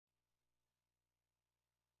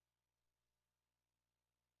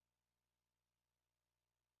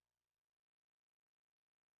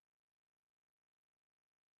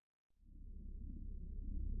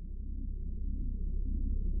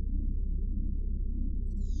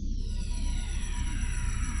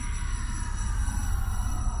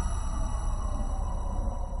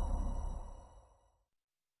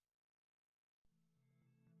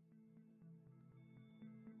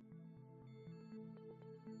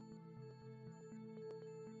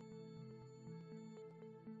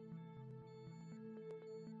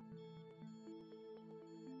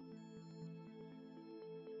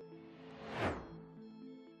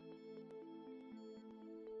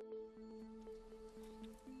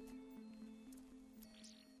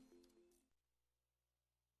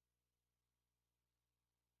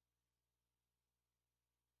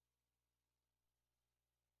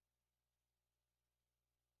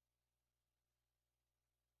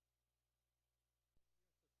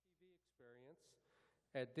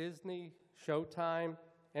at Disney, Showtime,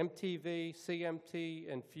 MTV,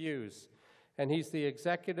 CMT, and Fuse. And he's the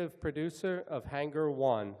executive producer of Hangar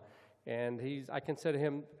 1. And I consider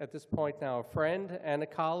him, at this point now, a friend and a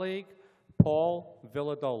colleague, Paul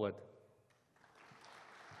Villadolid.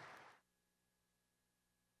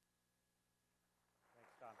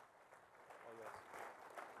 Thanks, John. Oh,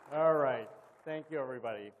 yes. All right. Thank you,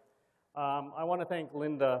 everybody. I want to thank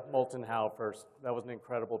Linda Moulton-Howe first. That was an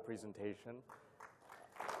incredible presentation.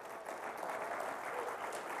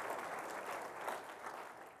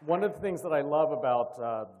 One of the things that I love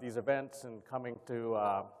about these events and coming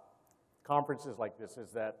to conferences like this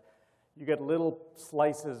is that you get little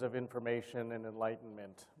slices of information and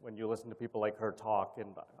enlightenment when you listen to people like her talk, and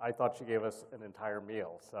I thought she gave us an entire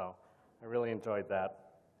meal, so I really enjoyed that.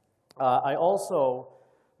 I also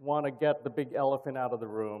want to get the big elephant out of the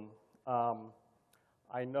room.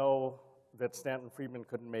 I know that Stanton Friedman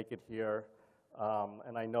couldn't make it here,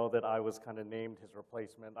 and I know that I was kind of named his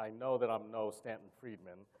replacement. I know that I'm no Stanton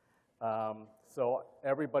Friedman. So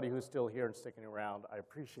everybody who's still here and sticking around, I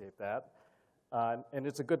appreciate that. And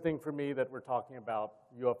it's a good thing for me that we're talking about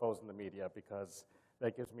UFOs in the media, because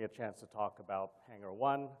that gives me a chance to talk about Hangar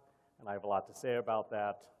 1, and I have a lot to say about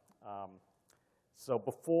that. So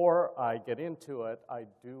before I get into it, I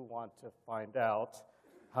do want to find out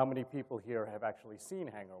how many people here have actually seen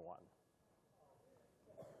Hangar 1.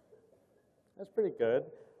 That's pretty good.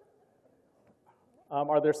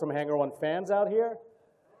 Are there some Hangar 1 fans out here?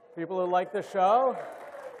 People who like the show?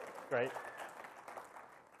 Great.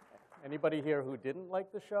 Anybody here who didn't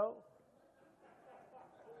like the show?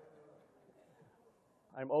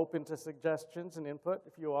 I'm open to suggestions and input.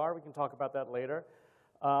 If you are, we can talk about that later.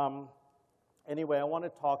 Anyway, I want to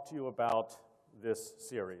talk to you about this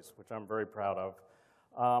series, which I'm very proud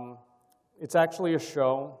of. It's actually a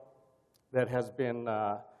show that has been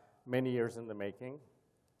many years in the making.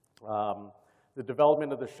 The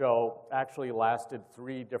development of the show actually lasted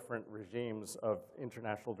 3 different regimes of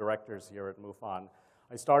international directors here at MUFON.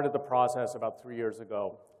 I started the process about 3 years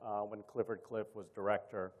ago when Clifford Cliff was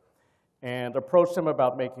director, and approached him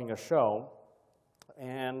about making a show.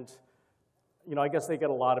 And I guess they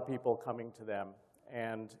get a lot of people coming to them,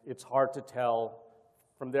 and it's hard to tell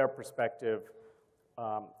from their perspective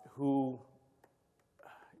who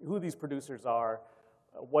these producers are,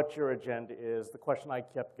 what your agenda is. The question I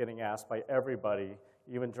kept getting asked by everybody,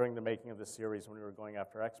 even during the making of the series when we were going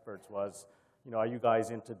after experts, was, are you guys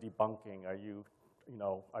into debunking? Are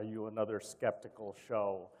you another skeptical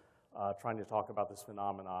show trying to talk about this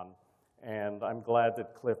phenomenon? And I'm glad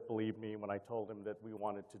that Cliff believed me when I told him that we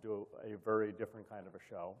wanted to do a very different kind of a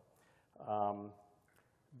show.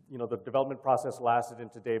 The development process lasted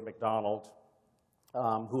into Dave McDonald,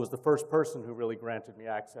 who was the first person who really granted me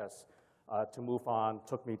access to MUFON,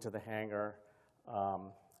 took me to the hangar.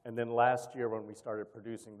 And then last year when we started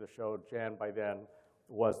producing the show, Jan by then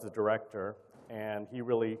was the director, and he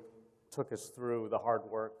really took us through the hard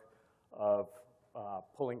work of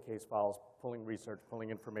pulling case files, pulling research, pulling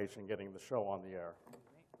information, getting the show on the air.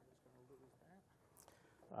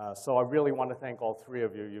 So I really want to thank all 3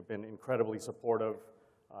 of you. You've been incredibly supportive.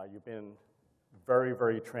 You've been very,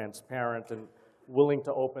 very transparent and willing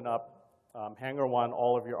to open up Hangar 1,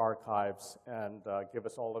 all of your archives, and give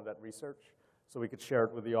us all of that research so we could share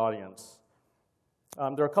it with the audience.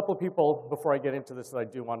 There are a couple of people, before I get into this, that I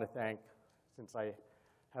do want to thank. Since I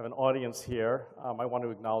have an audience here, I want to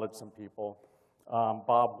acknowledge some people.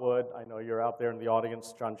 Bob Wood, I know you're out there in the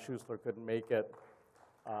audience. John Schuessler couldn't make it.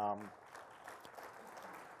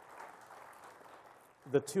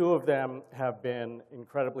 The 2 of them have been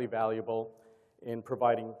incredibly valuable in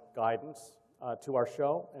providing guidance to our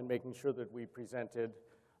show and making sure that we presented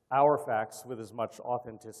our facts with as much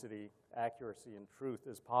authenticity, accuracy, and truth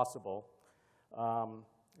as possible.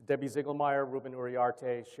 Debbie Ziegelmeyer, Ruben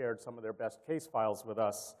Uriarte shared some of their best case files with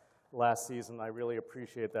us last season. I really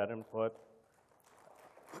appreciate that input.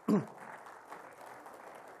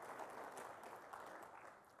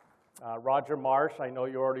 Roger Marsh, I know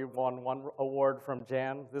you already won 1 award from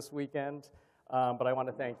Jan this weekend, but I want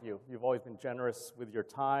to thank you. You've always been generous with your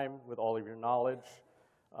time, with all of your knowledge.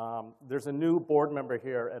 There's a new board member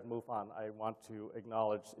here at MUFON I want to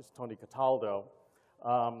acknowledge. It's Tony Cataldo.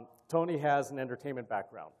 Tony has an entertainment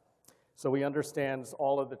background, so he understands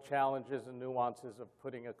all of the challenges and nuances of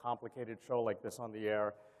putting a complicated show like this on the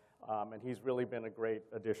air, and he's really been a great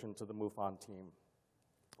addition to the MUFON team.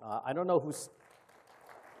 I don't know who's...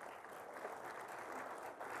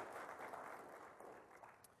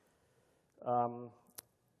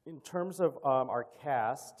 in terms of our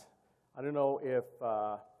cast, I don't know if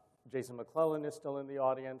Jason McClellan is still in the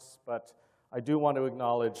audience, but I do want to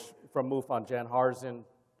acknowledge from MUFON, Jan Harzin,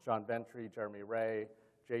 John Ventry, Jeremy Ray,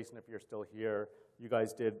 Jason, if you're still here. You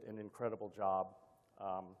guys did an incredible job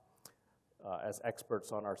as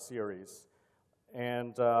experts on our series.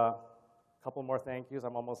 And a couple more thank yous,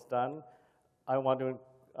 I'm almost done. I want to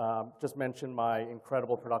just mention my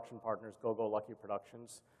incredible production partners, Go Go Lucky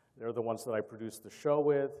Productions. They're the ones that I produced the show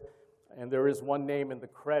with. And there is one name in the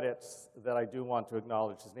credits that I do want to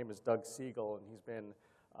acknowledge. His name is Doug Siegel, and he's been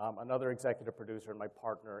another executive producer and my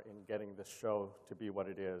partner in getting this show to be what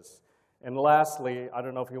it is. And lastly, I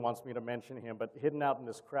don't know if he wants me to mention him, but hidden out in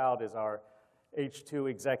this crowd is our H2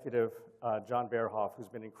 executive, John Bearhoff, who's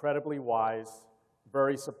been incredibly wise,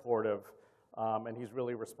 very supportive, and he's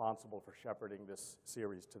really responsible for shepherding this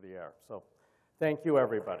series to the air. So thank you,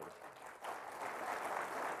 everybody.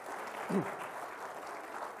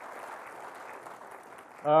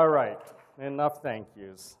 All right, enough thank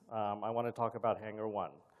yous. I want to talk about Hangar 1.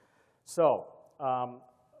 So,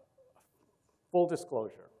 full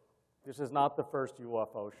disclosure, this is not the first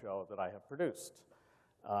UFO show that I have produced.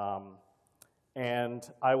 And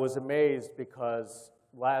I was amazed because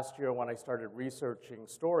last year when I started researching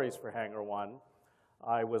stories for Hangar 1,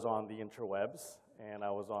 I was on the interwebs, and I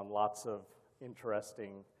was on lots of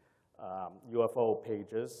interesting UFO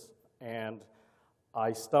pages, and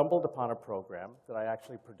I stumbled upon a program that I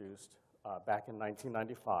actually produced back in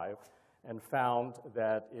 1995 and found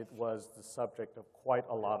that it was the subject of quite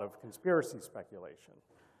a lot of conspiracy speculation.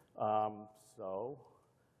 So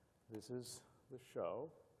this is the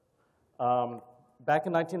show. Back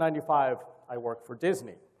in 1995, I worked for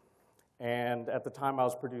Disney. And at the time, I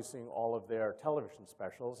was producing all of their television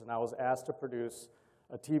specials, and I was asked to produce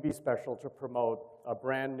a TV special to promote a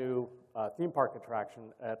brand new theme park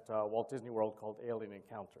attraction at Walt Disney World called Alien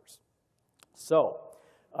Encounters. So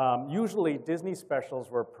usually Disney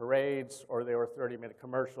specials were parades or they were 30-minute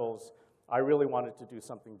commercials. I really wanted to do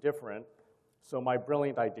something different. So my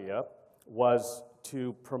brilliant idea was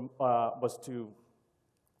to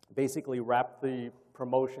basically wrap the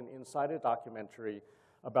promotion inside a documentary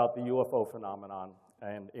about the UFO phenomenon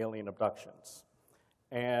and alien abductions.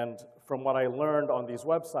 And from what I learned on these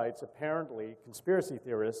websites, apparently conspiracy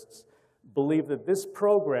theorists believe that this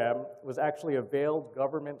program was actually a veiled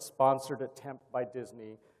government-sponsored attempt by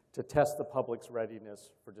Disney to test the public's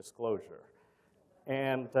readiness for disclosure.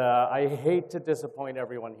 And I hate to disappoint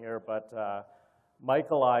everyone here, but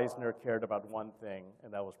Michael Eisner cared about one thing,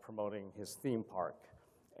 and that was promoting his theme park.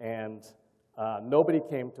 And nobody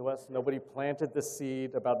came to us, nobody planted the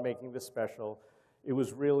seed about making this special. It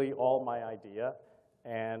was really all my idea.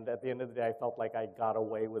 And at the end of the day, I felt like I got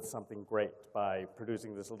away with something great by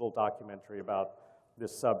producing this little documentary about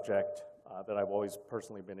this subject that I've always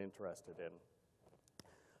personally been interested in.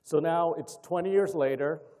 So now it's 20 years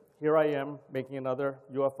later. Here I am making another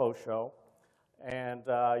UFO show. And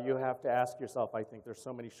you have to ask yourself, I think there's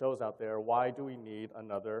so many shows out there, why do we need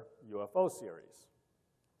another UFO series?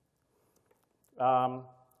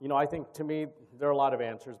 You know, I think to me, there are a lot of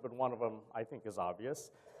answers, but one of them I think is obvious.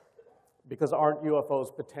 Because aren't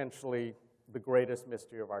UFOs potentially the greatest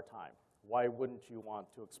mystery of our time? Why wouldn't you want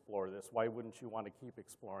to explore this? Why wouldn't you want to keep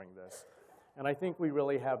exploring this? And I think we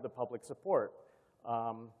really have the public support.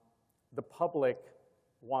 The public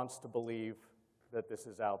wants to believe that this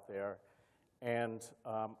is out there. And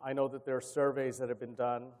I know that there are surveys that have been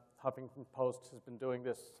done. Huffington Post has been doing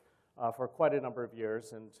this for quite a number of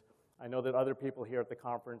years. And I know that other people here at the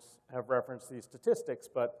conference have referenced these statistics,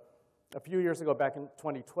 but a few years ago, back in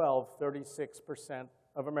 2012, 36%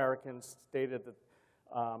 of Americans stated that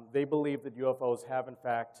they believe that UFOs have, in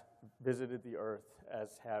fact, visited the Earth,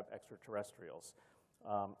 as have extraterrestrials.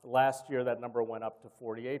 Last year, that number went up to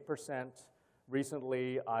 48%.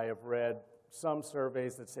 Recently, I have read some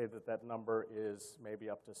surveys that say that that number is maybe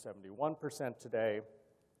up to 71% today.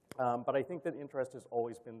 But I think that interest has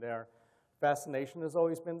always been there. Fascination has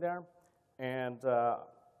always been there. And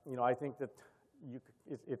you know, I think that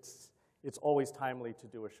it's always timely to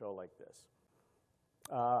do a show like this.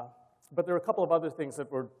 But there are a couple of other things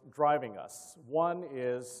that were driving us. One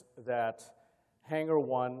is that Hangar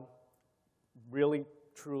 1 really,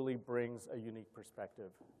 truly brings a unique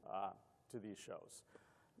perspective to these shows.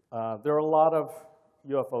 There are a lot of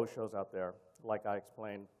UFO shows out there, like I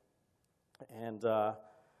explained. And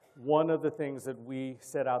one of the things that we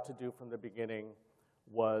set out to do from the beginning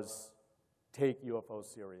was take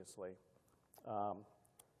UFOs seriously.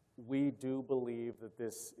 We do believe that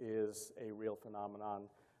this is a real phenomenon.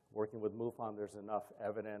 Working with MUFON, there's enough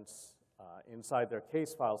evidence inside their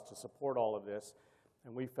case files to support all of this,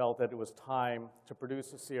 and we felt that it was time to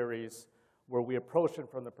produce a series where we approached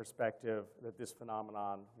it from the perspective that this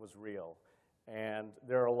phenomenon was real. And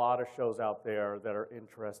there are a lot of shows out there that are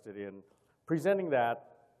interested in presenting that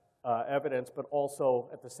evidence, but also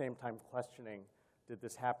at the same time questioning, did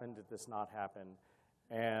this happen, did this not happen?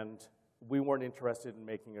 And we weren't interested in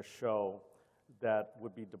making a show that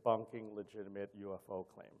would be debunking legitimate UFO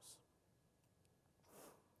claims.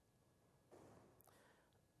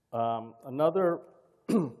 Another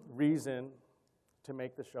reason to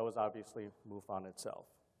make the show is obviously MUFON itself.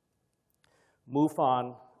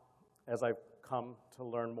 MUFON, as I've come to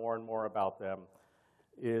learn more and more about them,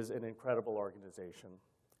 is an incredible organization,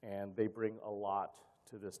 and they bring a lot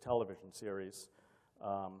to this television series.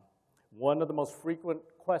 One of the most frequent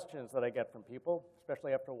questions that I get from people,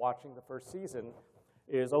 especially after watching the first season,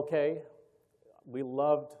 is, okay, we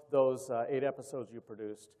loved those 8 episodes you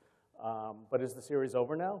produced, but is the series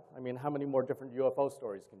over now? I mean, how many more different UFO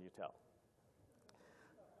stories can you tell?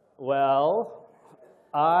 Well,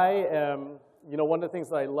 one of the things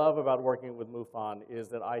that I love about working with MUFON is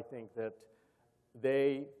that I think that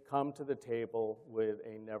they come to the table with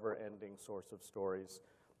a never-ending source of stories.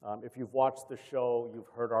 If you've watched the show, you've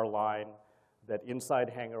heard our line that inside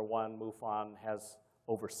Hangar 1, MUFON has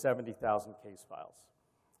over 70,000 case files.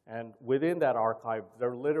 And within that archive,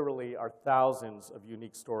 there literally are thousands of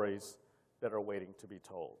unique stories that are waiting to be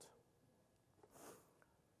told.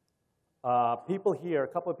 A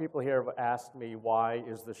couple of people here have asked me, why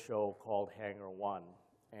is the show called Hangar 1?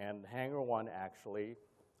 And Hangar 1 actually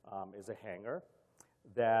is a hangar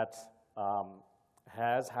that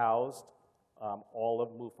has housed all of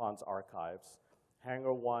MUFON's archives.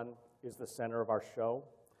 Hangar 1 is the center of our show.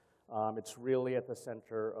 It's really at the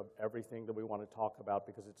center of everything that we want to talk about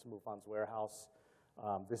because it's MUFON's warehouse.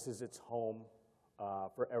 This is its home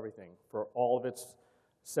for everything, for all of its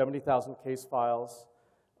 70,000 case files.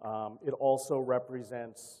 It also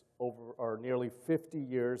represents nearly 50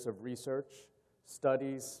 years of research,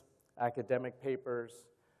 studies, academic papers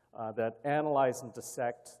that analyze and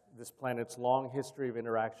dissect this planet's long history of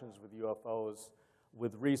interactions with UFOs,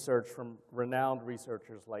 with research from renowned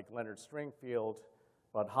researchers like Leonard Stringfield,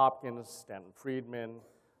 Bud Hopkins, Stanton Friedman,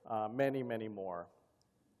 many, many more.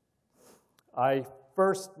 I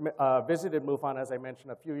first visited MUFON, as I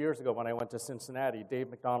mentioned, a few years ago when I went to Cincinnati. Dave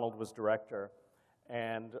McDonald was director,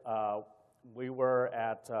 and we were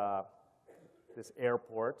at this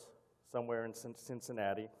airport somewhere in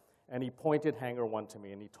Cincinnati, and he pointed Hangar 1 to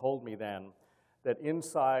me, and he told me then that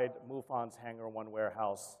inside MUFON's Hangar 1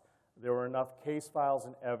 warehouse, there were enough case files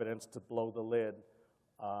and evidence to blow the lid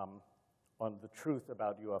on the truth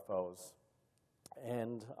about UFOs.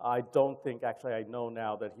 And I don't think, actually I know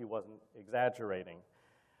now that he wasn't exaggerating.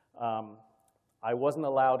 I wasn't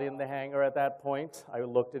allowed in the hangar at that point. I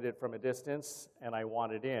looked at it from a distance and I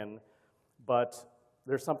wanted in, but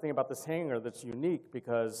there's something about this hangar that's unique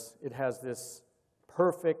because it has this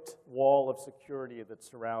perfect wall of security that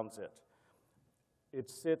surrounds it. It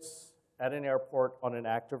sits at an airport on an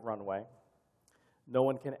active runway. No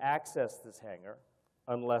one can access this hangar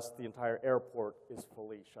unless the entire airport is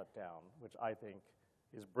fully shut down, which I think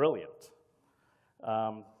is brilliant.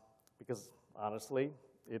 Because honestly,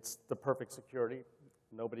 it's the perfect security.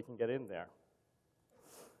 Nobody can get in there.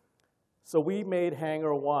 So we made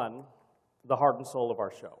Hangar 1 the heart and soul of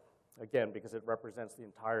our show, again, because it represents the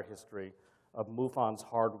entire history of MUFON's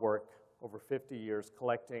hard work over 50 years,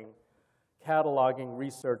 collecting, cataloging,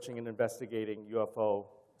 researching, and investigating UFO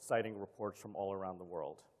sighting reports from all around the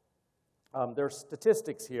world. There are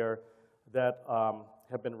statistics here that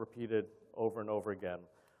have been repeated over and over again.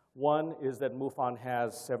 One is that MUFON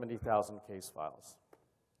has 70,000 case files.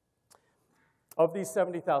 Of these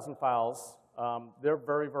 70,000 files, they're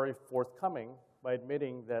very, very forthcoming by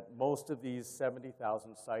admitting that most of these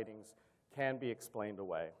 70,000 sightings can be explained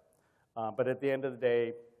away. But at the end of the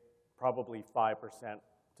day, probably 5%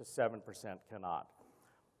 to 7% cannot.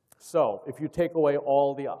 So if you take away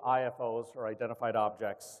all the IFOs, or identified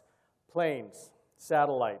objects, planes,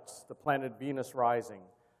 satellites, the planet Venus rising,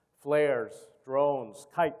 flares, drones,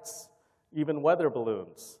 kites, even weather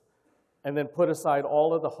balloons, and then put aside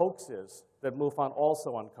all of the hoaxes that MUFON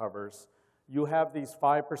also uncovers, you have these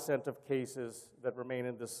 5% of cases that remain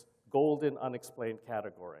in this golden unexplained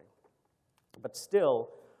category. But still,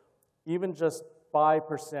 even just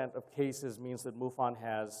 5% of cases means that MUFON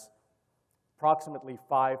has approximately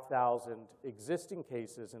 5,000 existing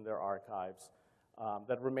cases in their archives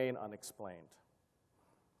that remain unexplained.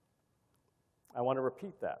 I want to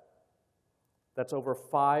repeat that. That's over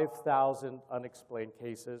 5,000 unexplained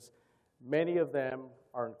cases. Many of them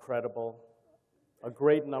are incredible. A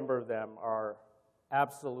great number of them are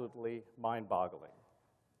absolutely mind-boggling,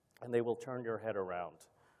 and they will turn your head around.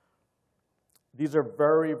 These are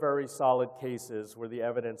very, very solid cases where the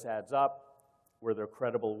evidence adds up, where they're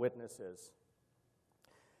credible witnesses.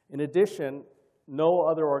 In addition, no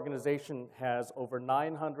other organization has over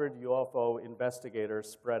 900 UFO investigators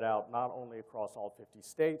spread out not only across all 50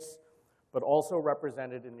 states, but also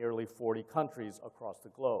represented in nearly 40 countries across the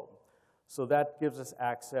globe. So that gives us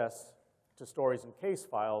access to stories and case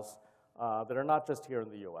files that are not just here in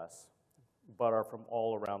the US, but are from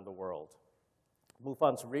all around the world.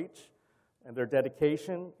 MUFON's reach and their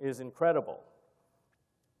dedication is incredible.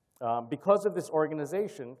 Because of this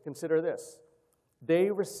organization, consider this.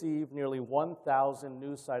 They receive nearly 1,000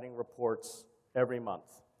 news sighting reports every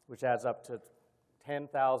month, which adds up to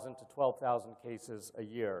 10,000 to 12,000 cases a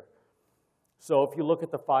year. So if you look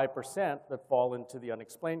at the 5% that fall into the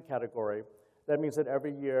unexplained category, that means that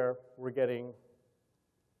every year we're getting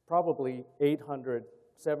probably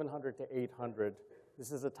 700 to 800.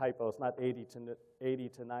 This is a typo, it's not 80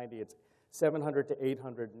 to 90, it's 700 to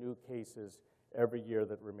 800 new cases every year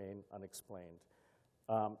that remain unexplained.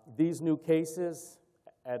 These new cases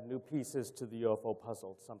add new pieces to the UFO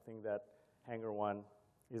puzzle, something that Hangar 1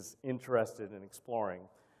 is interested in exploring.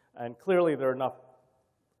 And clearly there are enough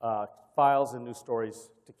files and new stories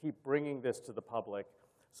to keep bringing this to the public.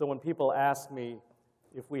 So when people ask me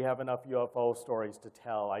if we have enough UFO stories to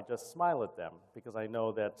tell, I just smile at them, because I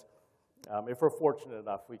know that if we're fortunate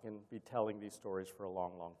enough, we can be telling these stories for a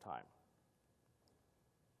long, long time.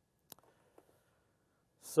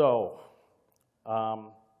 So,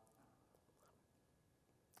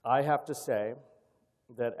 I have to say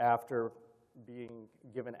that after being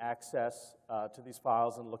given access to these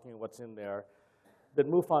files and looking at what's in there, that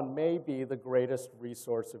MUFON may be the greatest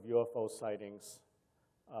resource of UFO sightings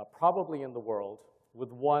probably in the world,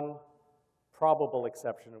 with one probable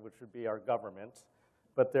exception, which would be our government,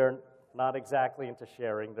 but they're not exactly into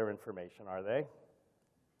sharing their information, are they?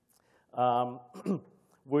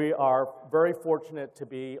 We are very fortunate to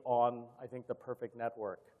be on, I think, the perfect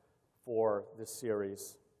network for this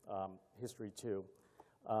series, History 2.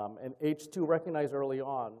 And H2 recognized early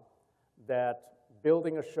on that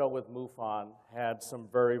building a show with MUFON had some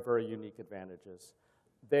very, very unique advantages.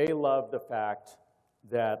 They love the fact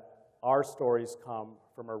that our stories come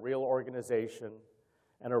from a real organization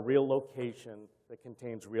and a real location that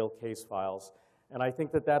contains real case files. And I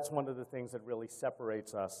think that that's one of the things that really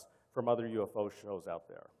separates us from other UFO shows out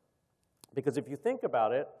there. Because if you think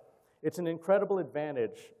about it, it's an incredible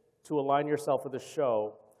advantage to align yourself with a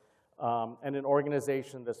show and an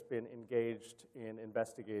organization that's been engaged in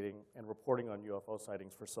investigating and reporting on UFO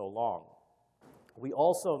sightings for so long. We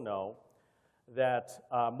also know that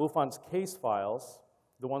MUFON's case files,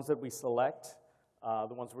 the ones that we select,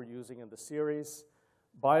 the ones we're using in the series,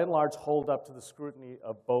 by and large hold up to the scrutiny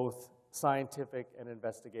of both scientific and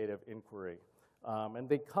investigative inquiry. And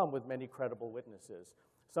they come with many credible witnesses.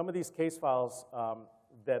 Some of these case files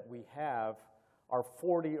that we have are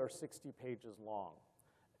 40 or 60 pages long.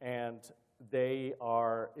 And they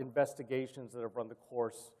are investigations that have run the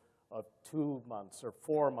course of 2 months or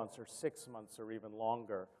 4 months or 6 months or even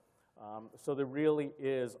longer. So there really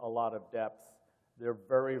is a lot of depth. They're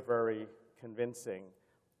very, very convincing.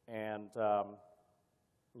 And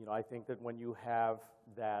you know, I think that when you have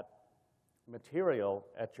that material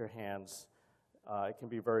at your hands, it can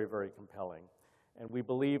be very, very compelling. And we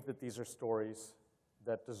believe that these are stories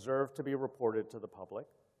that deserve to be reported to the public.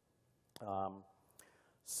 And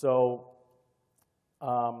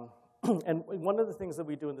one of the things that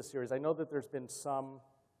we do in the series, I know that there's been some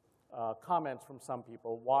comments from some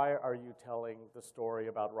people. Why are you telling the story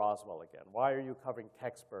about Roswell again? Why are you covering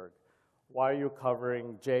Kecksburg? Why are you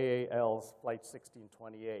covering JAL's Flight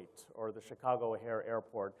 1628 or the Chicago O'Hare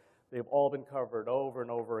Airport? They've all been covered over and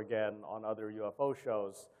over again on other UFO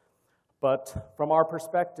shows. But from our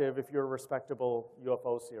perspective, if you're a respectable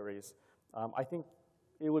UFO series, I think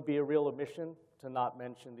it would be a real omission to not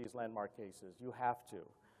mention these landmark cases. You have to.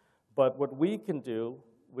 But what we can do,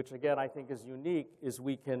 which again I think is unique, is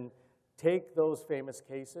we can take those famous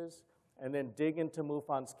cases and then dig into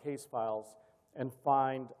MUFON's case files and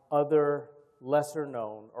find other lesser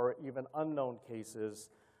known or even unknown cases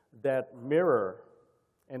that mirror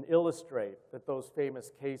and illustrate that those famous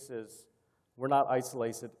cases were not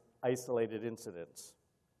isolated incidents.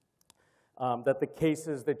 That the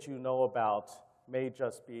cases that you know about may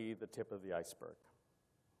just be the tip of the iceberg.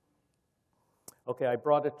 Okay, I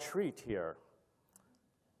brought a treat here.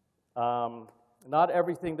 Not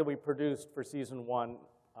everything that we produced for season 1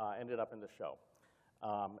 ended up in the show.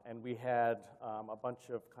 And we had a bunch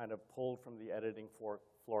of kind of pulled from the editing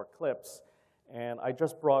floor clips. And I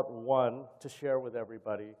just brought one to share with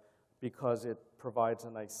everybody because it provides a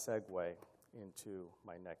nice segue into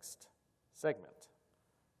my next segment.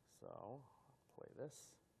 So, I'll play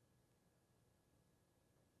this.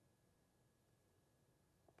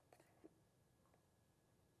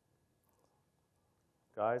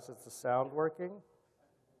 Guys, is the sound working?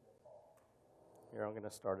 Here, I'm going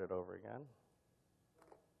to start it over again.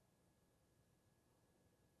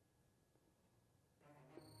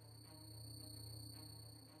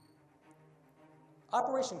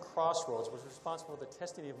 Operation Crossroads was responsible for the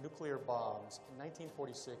testing of nuclear bombs in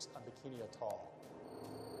 1946 on Bikini Atoll.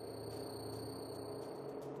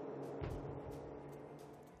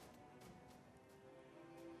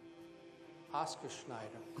 Oscar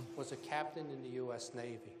Schneider was a captain in the U.S.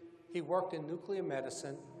 Navy. He worked in nuclear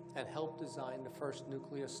medicine and helped design the first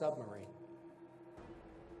nuclear submarine.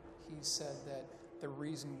 He said that the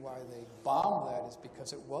reason why they bombed that is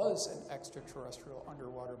because it was an extraterrestrial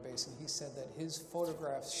underwater base, and he said that his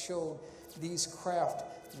photographs showed these craft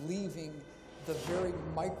leaving the very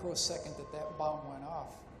microsecond that that bomb went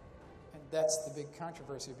off. And that's the big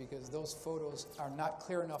controversy, because those photos are not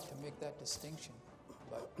clear enough to make that distinction.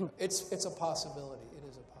 But it's a possibility. It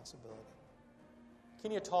is a possibility.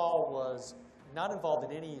 Bikini Atoll was not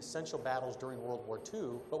involved in any essential battles during World War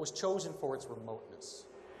II, but was chosen for its remoteness.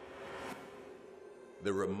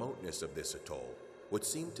 The remoteness of this atoll would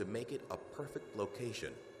seem to make it a perfect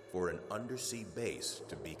location for an undersea base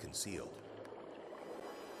to be concealed.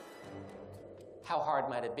 How hard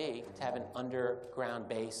might it be to have an underground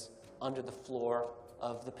base under the floor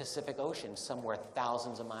of the Pacific Ocean, somewhere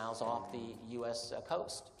thousands of miles off the U.S.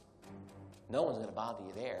 coast? No one's going to bother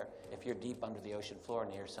you there. If you're deep under the ocean floor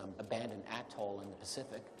near some abandoned atoll in the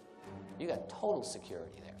Pacific, you got total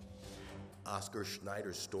security there. Oscar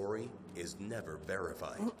Schneider's story is never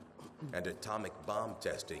verified, and atomic bomb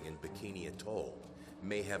testing in Bikini Atoll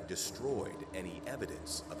may have destroyed any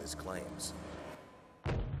evidence of his claims.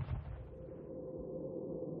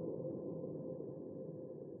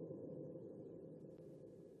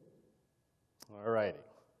 All righty.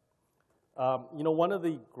 You know, one of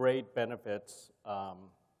the great benefits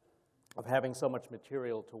of having so much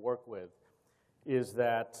material to work with is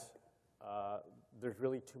that there's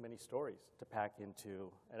really too many stories to pack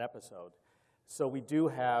into an episode. So we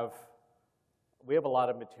have a lot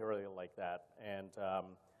of material like that, and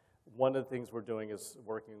one of the things we're doing is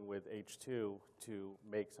working with H2 to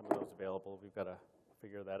make some of those available. We've got to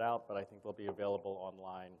figure that out, but I think they'll be available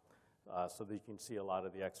online so that you can see a lot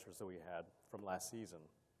of the extras that we had from last season.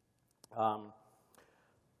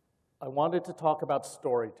 I wanted to talk about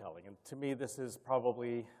storytelling, and to me this is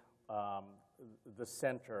probably the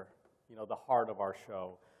center, you know, the heart of our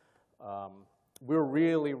show. We're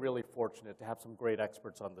really, really fortunate to have some great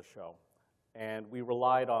experts on the show, and we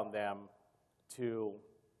relied on them to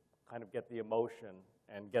kind of get the emotion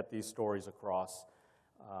and get these stories across.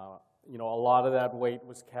 You know, a lot of that weight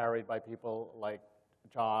was carried by people like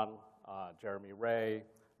John, Jeremy Ray,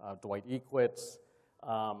 Dwight Equitz,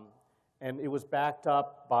 and it was backed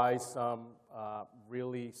up by some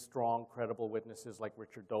really strong, credible witnesses like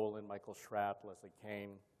Richard Dolan, Michael Schratt, Leslie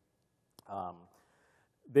Kane.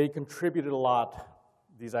 They contributed a lot,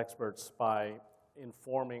 these experts, by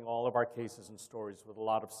informing all of our cases and stories with a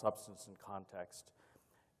lot of substance and context.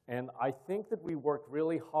 And I think that we worked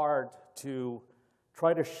really hard to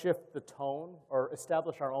try to shift the tone or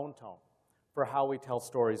establish our own tone for how we tell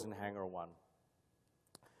stories in Hangar 1.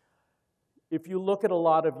 If you look at a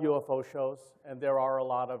lot of UFO shows, and there are a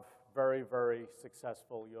lot of very, very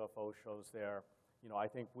successful UFO shows there, you know, I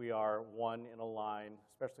think we are one in a line,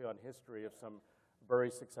 especially on history, of some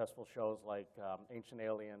very successful shows like Ancient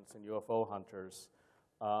Aliens and UFO Hunters.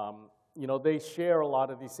 You know, they share a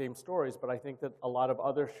lot of these same stories, but I think that a lot of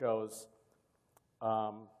other shows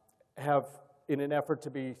have, in an effort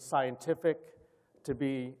to be scientific, to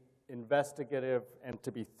be investigative, and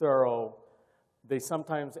to be thorough, they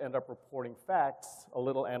sometimes end up reporting facts a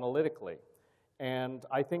little analytically. And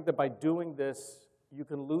I think that by doing this, you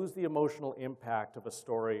can lose the emotional impact of a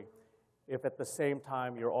story if at the same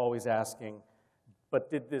time you're always asking, but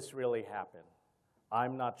did this really happen?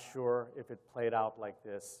 I'm not sure if it played out like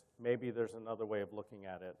this. Maybe there's another way of looking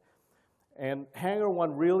at it. And Hangar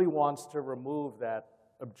 1 really wants to remove that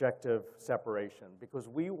objective separation because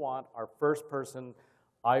we want our first-person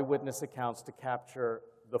eyewitness accounts to capture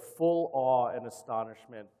the full awe and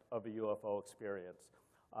astonishment of a UFO experience.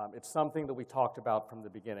 It's something that we talked about from the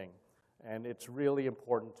beginning, and it's really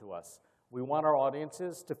important to us. We want our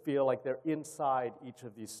audiences to feel like they're inside each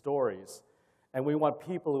of these stories, and we want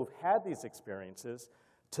people who've had these experiences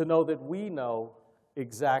to know that we know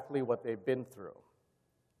exactly what they've been through.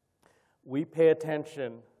 We pay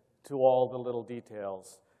attention to all the little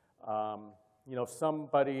details. You know,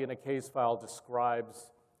 somebody in a case file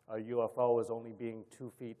describes a UFO as only being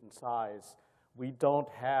 2 feet in size. We don't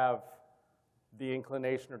have the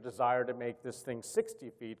inclination or desire to make this thing 60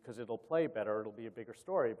 feet because it'll play better, it'll be a bigger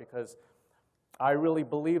story, because I really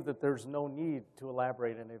believe that there's no need to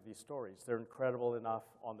elaborate any of these stories. They're incredible enough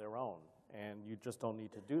on their own, and you just don't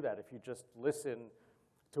need to do that. If you just listen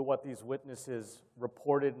to what these witnesses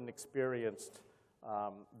reported and experienced,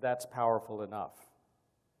 that's powerful enough.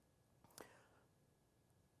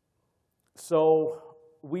 So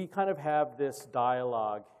we kind of have this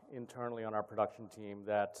dialogue internally on our production team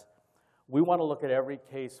that we want to look at every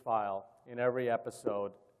case file in every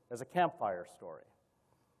episode as a campfire story.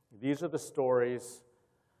 These are the stories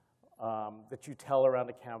that you tell around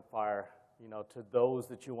a campfire, to those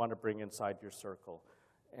that you want to bring inside your circle.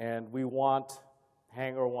 And we want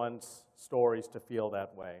Hangar One's stories to feel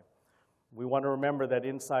that way. We want to remember that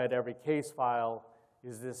inside every case file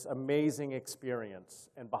is this amazing experience,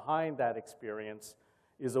 and behind that experience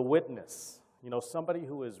is a witness, somebody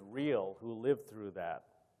who is real, who lived through that.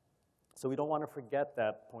 So we don't want to forget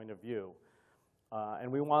that point of view.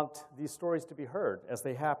 And we want these stories to be heard as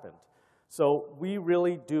they happened. So we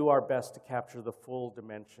really do our best to capture the full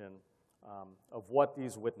dimension of what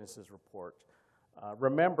these witnesses report,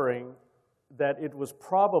 remembering that it was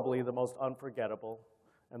probably the most unforgettable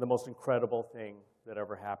and the most incredible thing that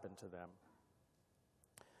ever happened to them.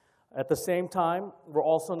 At the same time, we're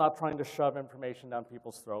also not trying to shove information down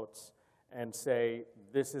people's throats and say,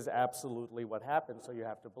 this is absolutely what happened, so you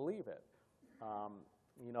have to believe it.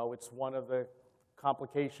 It's one of the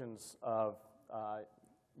complications of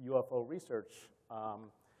UFO research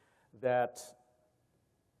that,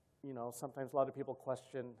 sometimes a lot of people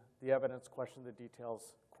question the evidence, question the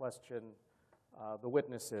details, question the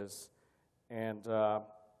witnesses, and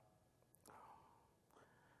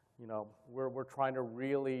we're trying to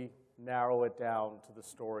really narrow it down to the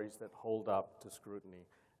stories that hold up to scrutiny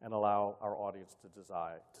and allow our audience to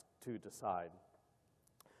decide.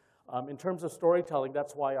 In terms of storytelling,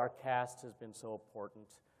 that's why our cast has been so important.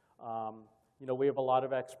 We have a lot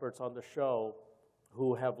of experts on the show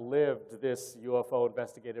who have lived this UFO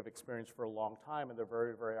investigative experience for a long time, and they're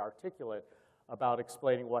very, very articulate about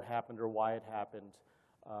explaining what happened or why it happened.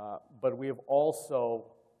 But we have also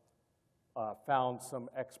found some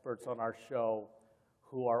experts on our show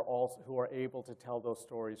who are able to tell those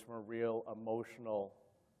stories from a real emotional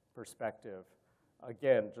perspective.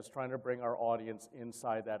 Again, just trying to bring our audience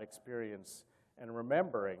inside that experience and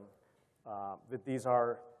remembering that these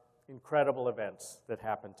are incredible events that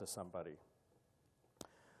happen to somebody.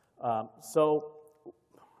 That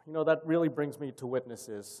really brings me to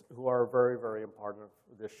witnesses who are very, very important of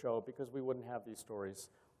this show, because we wouldn't have these stories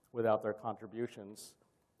without their contributions,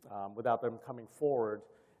 without them coming forward.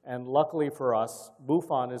 And luckily for us,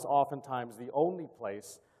 MUFON is oftentimes the only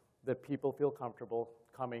place that people feel comfortable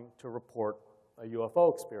coming to report a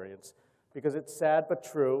UFO experience, because it's sad but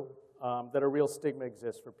true that a real stigma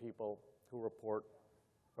exists for people who report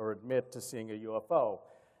or admit to seeing a UFO.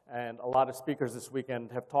 And a lot of speakers this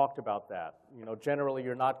weekend have talked about that. Generally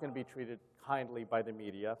you're not going to be treated kindly by the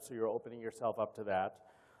media, so you're opening yourself up to that.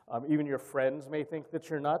 Even your friends may think that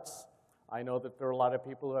you're nuts. I know that there are a lot of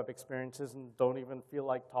people who have experiences and don't even feel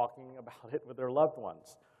like talking about it with their loved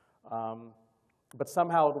ones. But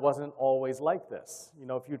somehow it wasn't always like this.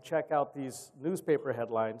 If you check out these newspaper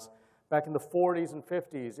headlines, back in the 40s and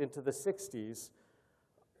 50s into the 60s,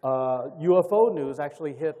 UFO news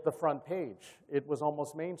actually hit the front page. It was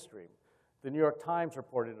almost mainstream. The New York Times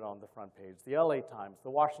reported it on the front page, the LA Times, the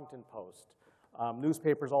Washington Post,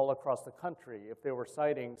 newspapers all across the country. If there were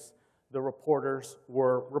sightings, the reporters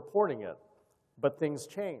were reporting it. But things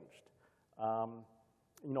changed.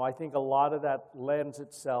 I think a lot of that lends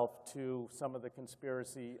itself to some of the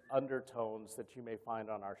conspiracy undertones that you may find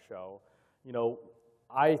on our show.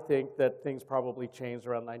 I think that things probably changed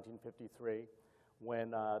around 1953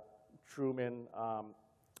 when Truman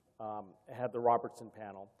had the Robertson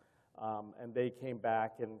panel, and they came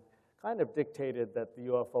back and kind of dictated that the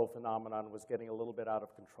UFO phenomenon was getting a little bit out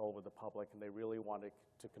of control with the public, and they really wanted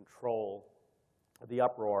to control the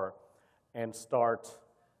uproar and start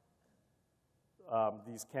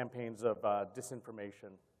these campaigns of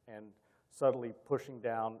disinformation and subtly pushing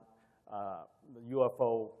down the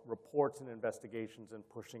UFO reports and investigations and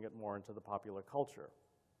pushing it more into the popular culture.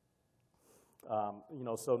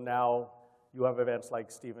 So now you have events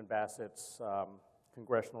like Stephen Bassett's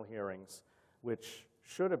congressional hearings, which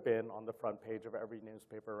should have been on the front page of every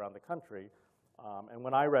newspaper around the country. And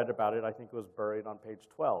when I read about it, I think it was buried on page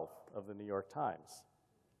 12 of the New York Times.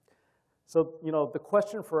 So, the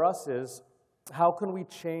question for us is, how can we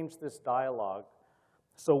change this dialogue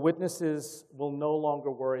so witnesses will no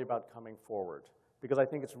longer worry about coming forward? Because I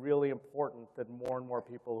think it's really important that more and more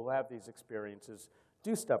people who have these experiences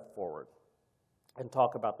do step forward and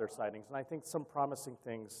talk about their sightings. And I think some promising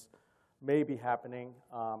things may be happening.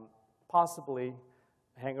 possibly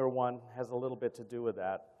Hangar 1 has a little bit to do with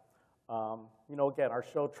that. You know, again, our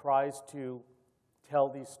show tries to tell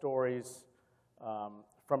these stories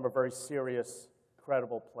from a very serious,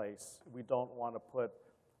 credible place. We don't want to put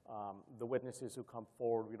the witnesses who come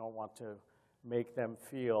forward, we don't want to make them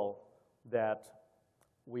feel that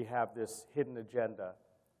we have this hidden agenda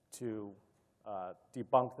to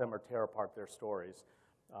debunk them or tear apart their stories.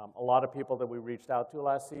 A lot of people that we reached out to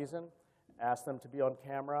last season, asked them to be on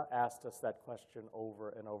camera, asked us that question over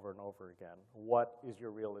and over and over again. What is your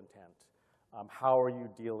real intent? How are you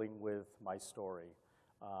dealing with my story?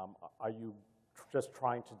 Are you just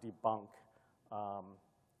trying to debunk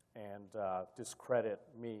and discredit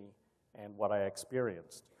me and what I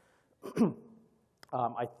experienced?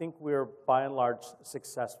 I think we're, by and large,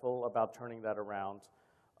 successful about turning that around.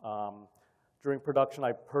 During production,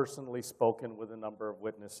 I've personally spoken with a number of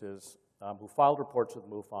witnesses who filed reports with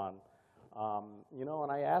MUFON, you know,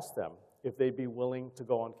 and I asked them if they'd be willing to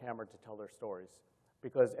go on camera to tell their stories.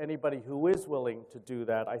 Because anybody who is willing to do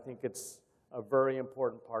that, I think it's a very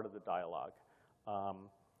important part of the dialogue.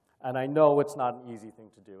 And I know it's not an easy thing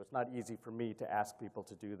to do. It's not easy for me to ask people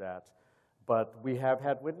to do that. But we have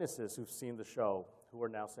had witnesses who've seen the show who are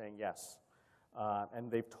now saying yes. And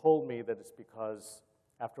they've told me that it's because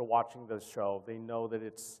after watching the show, they know that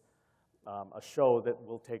it's a show that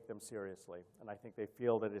will take them seriously. And I think they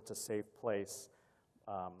feel that it's a safe place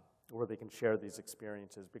where they can share these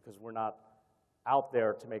experiences, because we're not out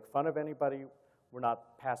there to make fun of anybody. We're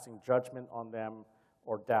not passing judgment on them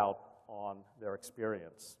or doubt on their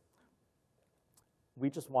experience. We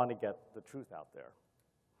just want to get the truth out there.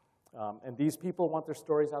 And these people want their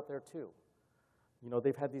stories out there too. You know,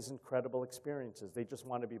 they've had these incredible experiences. They just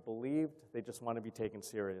want to be believed. They just want to be taken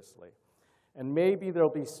seriously. And maybe there'll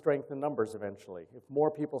be strength in numbers eventually. If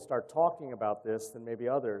more people start talking about this, then maybe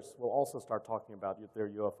others will also start talking about their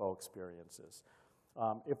UFO experiences.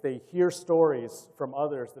 If they hear stories from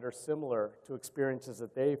others that are similar to experiences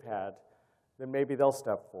that they've had, then maybe they'll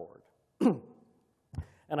step forward.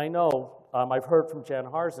 And I know, I've heard from Jan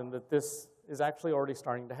Harzen that this is actually already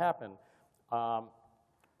starting to happen.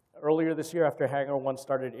 Earlier this year, after Hangar 1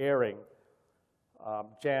 started airing,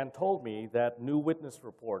 Jan told me that new witness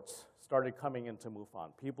reports started coming into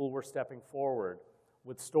MUFON. People were stepping forward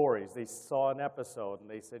with stories. They saw an episode and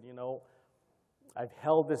they said, you know, I've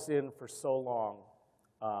held this in for so long,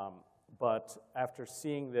 but after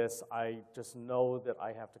seeing this, I just know that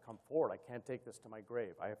I have to come forward. I can't take this to my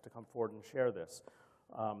grave. I have to come forward and share this.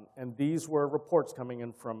 And these were reports coming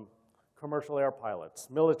in from commercial air pilots,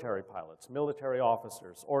 military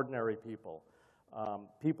officers, ordinary people,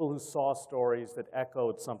 people who saw stories that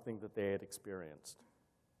echoed something that they had experienced.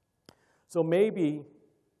 So maybe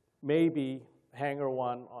Hangar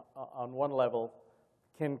 1, on one level,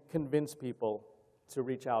 can convince people to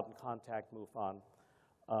reach out and contact MUFON.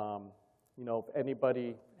 You know, if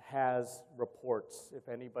anybody has reports, if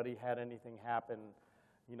anybody had anything happen,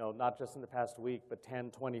 you know, not just in the past week, but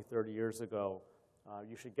 10, 20, 30 years ago,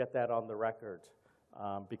 you should get that on the record,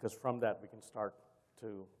 because from that we can start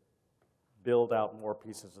to build out more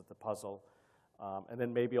pieces of the puzzle, and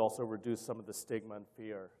then maybe also reduce some of the stigma and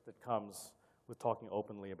fear that comes with talking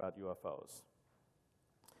openly about UFOs.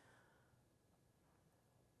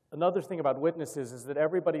 Another thing about witnesses is that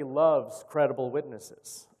everybody loves credible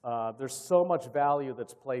witnesses. There's so much value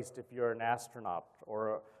that's placed if you're an astronaut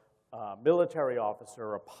or a military officer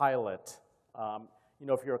or a pilot. You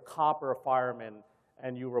know, if you're a cop or a fireman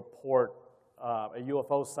and you report a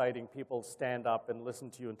UFO sighting, people stand up and listen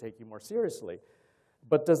to you and take you more seriously.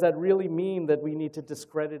 But does that really mean that we need to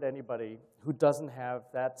discredit anybody who doesn't have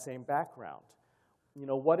that same background? You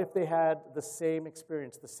know, what if they had the same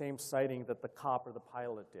experience, the same sighting that the cop or the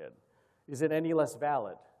pilot did? Is it any less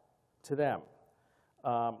valid to them?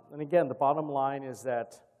 And again, the bottom line is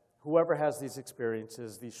that whoever has these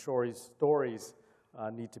experiences, these stories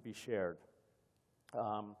need to be shared.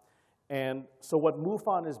 And so what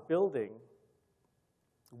MUFON is building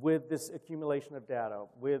with this accumulation of data,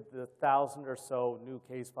 with the 1,000 or so new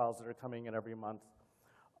case files that are coming in every month,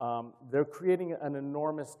 they're creating an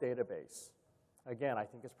enormous database. Again, I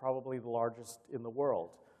think it's probably the largest in the world,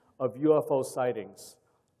 of UFO sightings.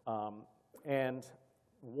 And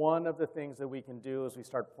one of the things that we can do as we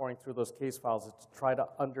start pouring through those case files is to try to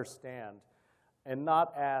understand and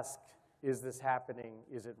not ask, is this happening,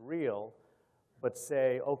 is it real, but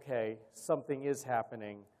say, okay, something is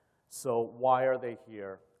happening, so why are they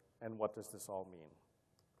here, and what does this all mean?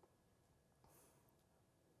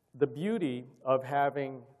 The beauty of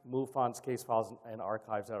having MUFON's case files and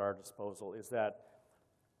archives at our disposal is that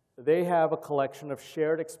they have a collection of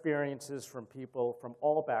shared experiences from people from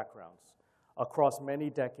all backgrounds. across many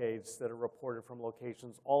decades that are reported from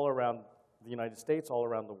locations all around the United States, all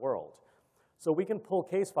around the world. So we can pull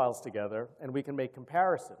case files together and we can make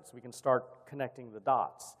comparisons. We can start connecting the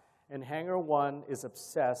dots. And Hangar 1 is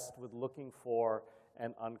obsessed with looking for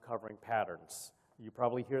and uncovering patterns. You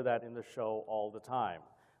probably hear that in the show all the time,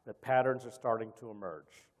 that patterns are starting to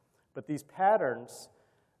emerge. But these patterns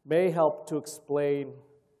may help to explain,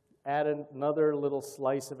 add another little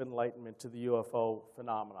slice of enlightenment to the UFO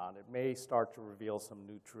phenomenon. It may start to reveal some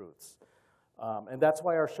new truths. And that's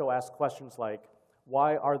why our show asks questions like,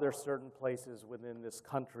 why are there certain places within this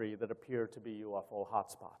country that appear to be UFO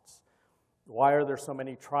hotspots? Why are there so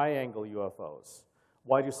many triangle UFOs?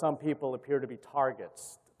 Why do some people appear to be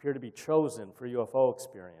targets, appear to be chosen for UFO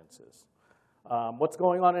experiences? What's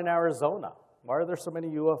going on in Arizona? Why are there so many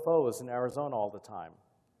UFOs in Arizona all the time?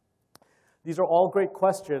 These are all great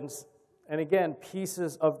questions, and again,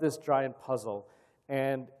 pieces of this giant puzzle.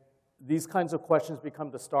 And these kinds of questions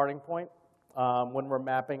become the starting point when we're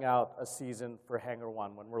mapping out a season for Hangar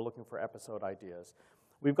 1, when we're looking for episode ideas.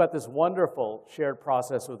 We've got this wonderful shared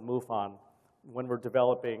process with MUFON when we're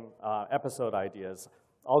developing episode ideas.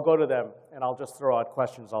 I'll go to them and I'll just throw out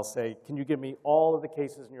questions. I'll say, can you give me all of the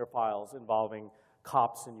cases in your files involving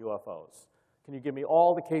cops and UFOs? Can you give me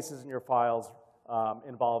all the cases in your files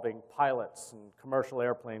involving pilots and commercial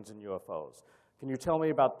airplanes and UFOs? Can you tell me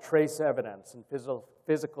about trace evidence and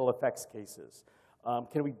physical effects cases?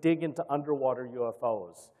 Can we dig into underwater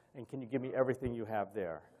UFOs? And can you give me everything you have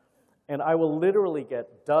there? And I will literally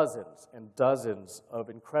get dozens and dozens of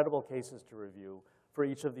incredible cases to review for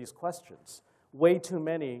each of these questions. Way too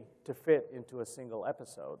many to fit into a single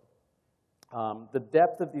episode. The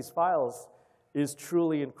depth of these files is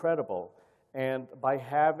truly incredible. And by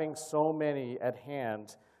having so many at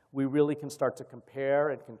hand, we really can start to compare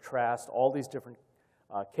and contrast all these different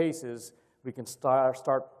cases. We can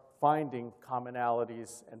start finding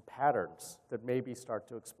commonalities and patterns that maybe start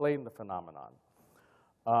to explain the phenomenon.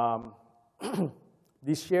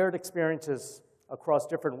 These shared experiences across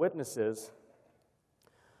different witnesses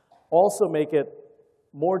also make it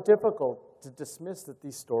more difficult to dismiss that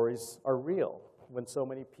these stories are real when so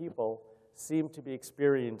many people seem to be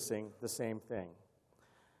experiencing the same thing.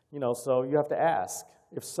 You know, so you have to ask,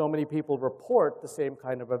 if so many people report the same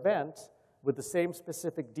kind of event with the same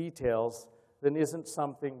specific details, then isn't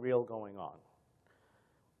something real going on?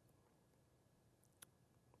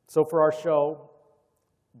 So for our show,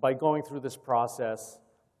 by going through this process,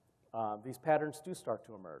 these patterns do start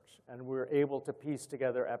to emerge, and we're able to piece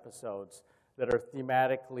together episodes that are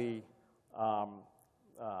thematically,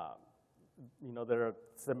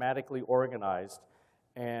 organized,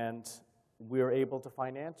 and we're able to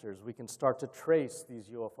find answers. We can start to trace these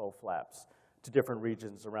UFO flaps to different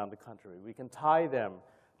regions around the country. We can tie them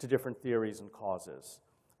to different theories and causes.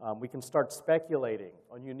 We can start speculating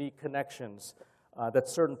on unique connections that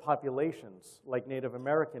certain populations, like Native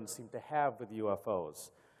Americans, seem to have with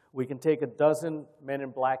UFOs. We can take a dozen Men in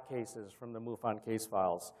Black cases from the MUFON case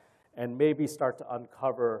files and maybe start to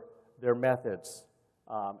uncover their methods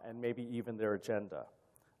and maybe even their agenda.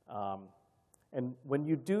 And when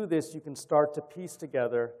you do this, you can start to piece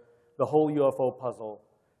together the whole UFO puzzle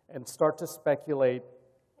and start to speculate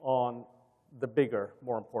on the bigger,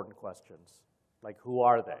 more important questions, like who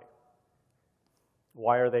are they?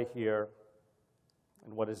 Why are they here?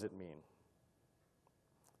 And what does it mean?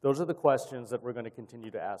 Those are the questions that we're going to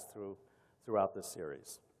continue to ask throughout this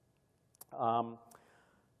series.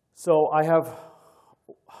 So I have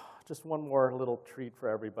just one more little treat for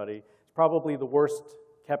everybody. It's probably the worst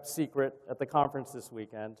kept secret at the conference this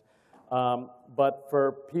weekend. But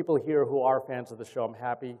for people here who are fans of the show, I'm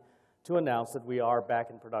happy to announce that we are back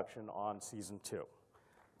in production on season 2.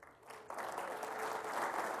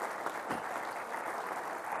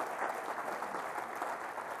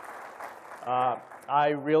 I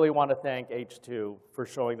really want to thank H2 for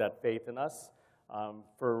showing that faith in us,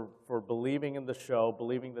 for believing in the show,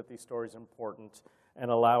 believing that these stories are important, and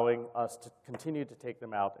allowing us to continue to take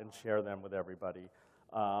them out and share them with everybody.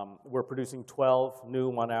 We're producing 12 new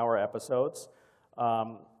one-hour episodes.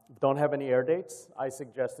 Don't have any air dates. I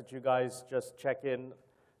suggest that you guys just check in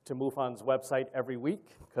to MUFON's website every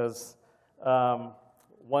week, because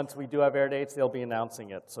once we do have air dates, they'll be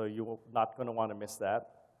announcing it, so you're not going to want to miss that.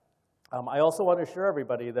 I also want to assure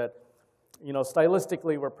everybody that, you know,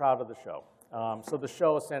 stylistically, we're proud of the show. So the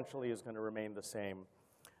show essentially is going to remain the same.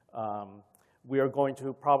 We are going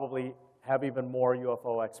to probably have even more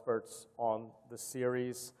UFO experts on the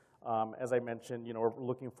series. As I mentioned, you know, we're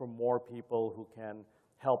looking for more people who can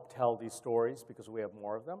help tell these stories because we have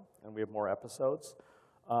more of them and we have more episodes.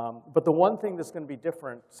 But the one thing that's going to be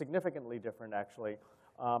different, significantly different actually,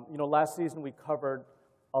 You know, last season we covered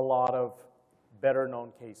a lot of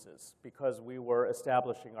better-known cases because we were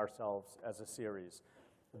establishing ourselves as a series.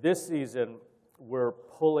 This season, we're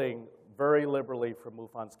pulling very liberally from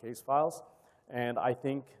MUFON's case files, and I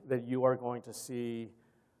think that you are going to see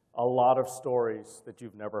a lot of stories that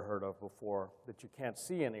you've never heard of before, that you can't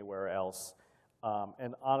see anywhere else.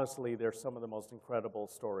 And honestly, they're some of the most incredible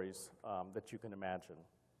stories that you can imagine.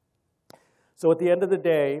 So at the end of the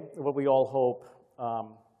day, what we all hope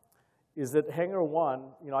is that Hangar 1,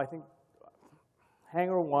 you know, I think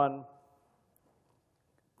Hangar 1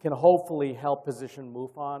 can hopefully help position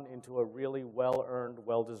MUFON into a really well-earned,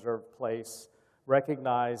 well-deserved place,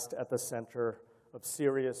 recognized at the center of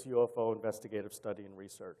serious UFO investigative study and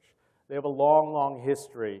research. They have a long, long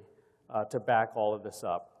history to back all of this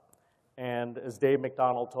up. And as Dave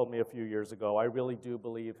McDonald told me a few years ago, I really do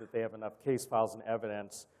believe that they have enough case files and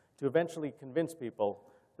evidence to eventually convince people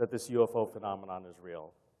that this UFO phenomenon is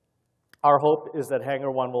real. Our hope is that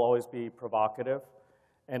Hangar 1 will always be provocative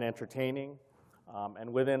and entertaining,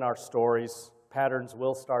 and within our stories, patterns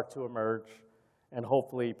will start to emerge, and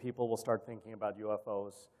hopefully people will start thinking about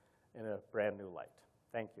UFOs in a brand new light.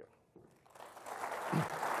 Thank you.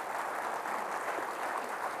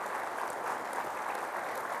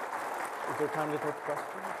 Is there time to take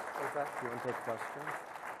questions? Do you want to take questions?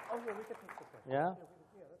 Oh, yeah, we can take the questions. Yeah?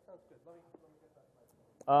 Yeah, that sounds good. Let me get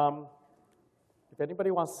that. If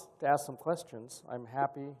anybody wants to ask some questions, I'm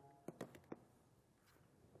happy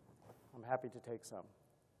to take some.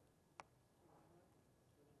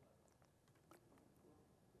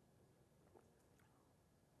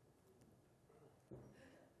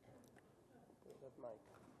 That mic.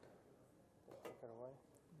 They took it away?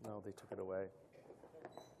 No, they took it away.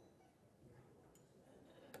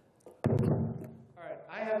 All right,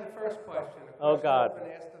 I have the first question. Oh, God. It's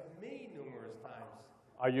been asked of me numerous times.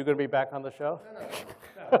 Are you going to be back on the show?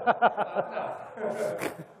 No.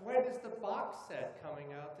 When is the box set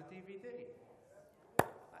coming out to DVD?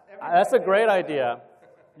 That's a great idea.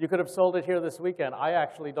 You could have sold it here this weekend. I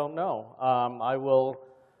actually don't know.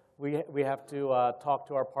 We have to talk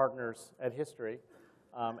to our partners at History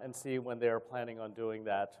and see when they're planning on doing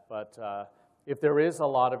that. But if there is a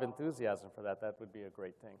lot of enthusiasm for that, that would be a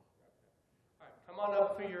great thing. All right, come on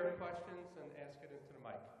up for your questions and ask it into the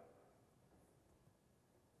mic.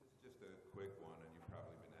 This is just a quick one, and you've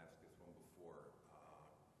probably been asked this one before.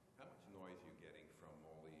 How much noise are you getting from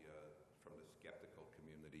from the skeptical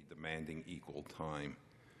community demanding equal time?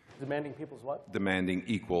 Demanding people's what? Demanding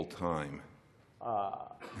equal time.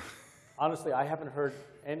 Honestly, I haven't heard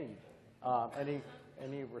any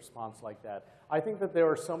response like that. I think that there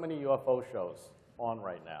are so many UFO shows on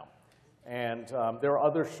right now, and there are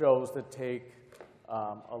other shows that take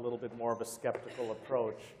a little bit more of a skeptical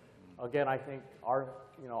approach. Again, I think our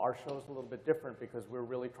show is a little bit different because we're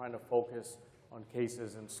really trying to focus on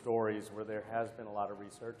cases and stories where there has been a lot of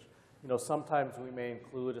research. You know, sometimes we may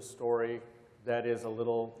include a story that is a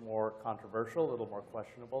little more controversial, a little more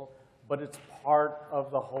questionable, but it's part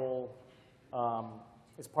of the whole,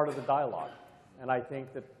 it's part of the dialogue. And I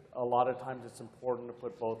think that a lot of times it's important to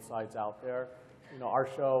put both sides out there. You know, our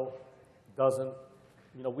show doesn't,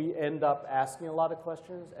 you know, we end up asking a lot of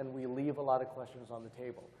questions and we leave a lot of questions on the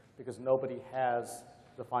table because nobody has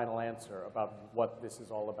the final answer about what this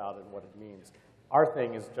is all about and what it means. Our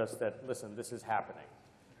thing is just that, listen, this is happening.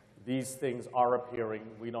 These things are appearing.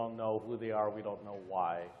 We don't know who they are. We don't know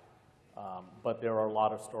why. But there are a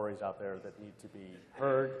lot of stories out there that need to be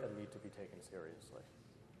heard and need to be taken seriously.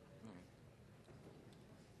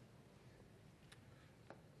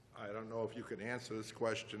 I don't know if you can answer this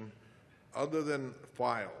question. Other than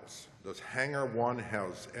files, does Hangar 1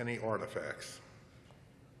 house any artifacts?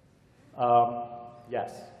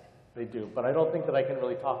 Yes, they do. But I don't think that I can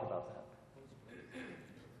really talk about that.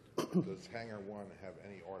 Does Hangar 1 have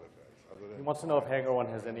any artifacts? Other than He wants to know if Hangar 1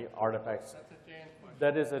 has any artifacts. That's a Jan question.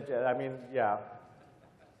 That is a, I mean, yeah.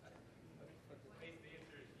 The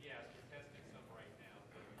answer is yes. We're testing some right now.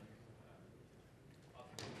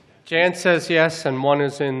 Jan says yes, and one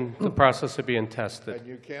is in the process of being tested. And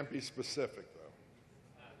you can't be specific,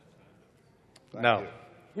 though. No.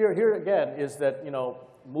 Here again is that, you know,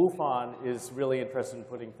 MUFON is really interested in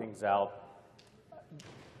putting things out.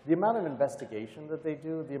 The amount of investigation that they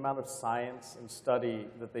do, the amount of science and study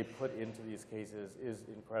that they put into these cases is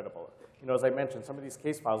incredible. You know, as I mentioned, some of these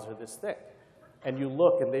case files are this thick. And you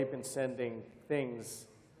look, and they've been sending things,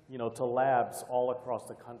 you know, to labs all across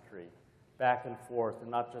the country, back and forth, and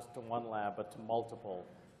not just to one lab, but to multiple,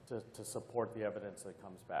 to support the evidence that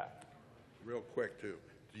comes back. Real quick, too.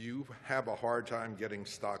 Do you have a hard time getting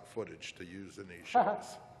stock footage to use in these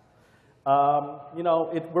shows? You know,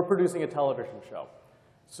 we're producing a television show.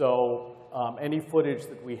 So any footage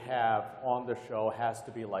that we have on the show has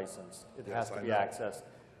to be licensed. It Yes, has to I be know. accessed.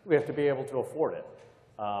 We have to be able to afford it.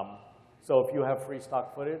 So if you have free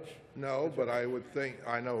stock footage, No, but I would think,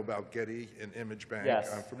 I know about Getty and Image Bank.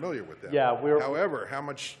 Yes. I'm familiar with them. Yeah, However, how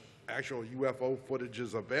much actual UFO footage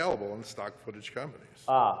is available in stock footage companies?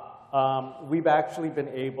 we've actually been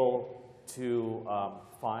able to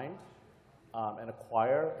find and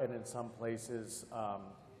acquire, and in some places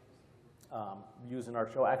use in our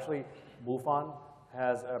show. Actually, MUFON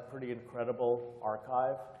has a pretty incredible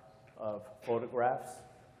archive of photographs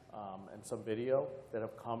and some video that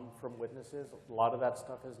have come from witnesses. A lot of that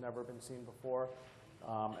stuff has never been seen before.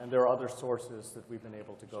 And there are other sources that we've been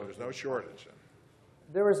able to go So to. there's no shortage then?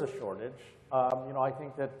 There is a shortage. I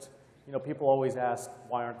think that, people always ask,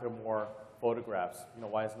 why aren't there more photographs?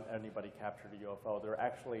 Why hasn't anybody captured a UFO? There are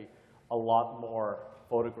actually a lot more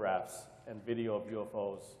photographs and video of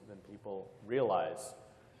UFOs than people realize.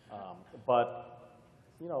 But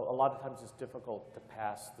a lot of times it's difficult to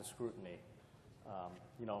pass the scrutiny.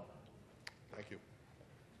 Thank you.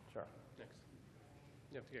 Sure. Next.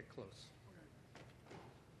 You have to get close.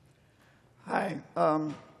 Hi,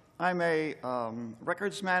 I'm a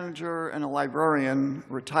records manager and a librarian,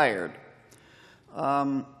 retired.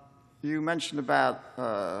 You mentioned about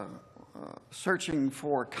searching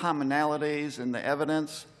for commonalities in the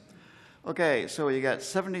evidence. Okay, so you got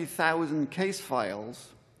 70,000 case files,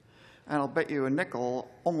 and I'll bet you a nickel,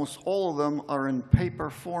 almost all of them are in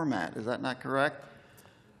paper format. Is that not correct?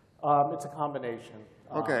 It's a combination.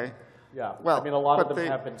 Okay. Yeah, Well, a lot of but them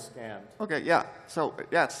have been scanned. Okay, yeah. So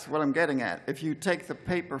that's what I'm getting at. If you take the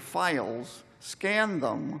paper files, scan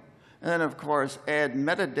them, and then, of course, add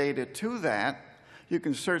metadata to that, you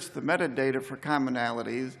can search the metadata for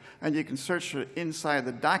commonalities, and you can search inside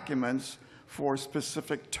the documents for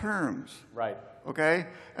specific terms. Right. Okay?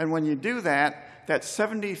 And when you do that, that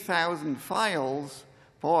 70,000 files,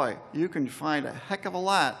 boy, you can find a heck of a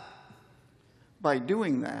lot by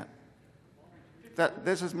doing that.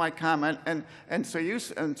 This is my comment, and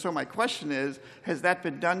so my question is, has that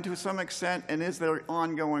been done to some extent, and is there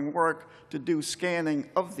ongoing work to do scanning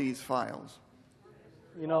of these files?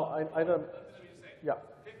 I don't. Yeah.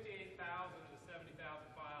 58,000 of the 70,000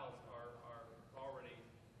 files are already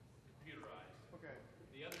computerized. Okay.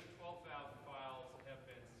 The other 12,000 files have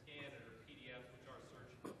been scanned and are PDFs, which are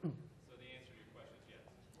searchable. So the answer to your question is yes.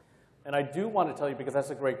 And I do want to tell you, because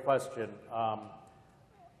that's a great question,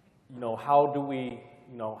 how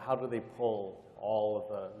do they pull all of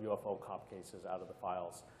the UFO cop cases out of the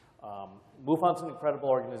files? MUFON's an incredible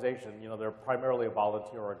organization. They're primarily a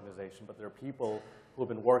volunteer organization, but there are people who have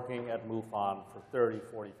been working at MUFON for 30,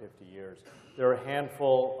 40, 50 years. There are a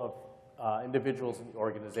handful of individuals in the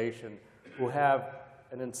organization who have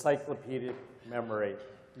an encyclopedic memory.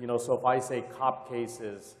 So if I say cop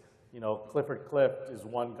cases, Clifford Clift is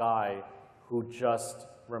one guy who just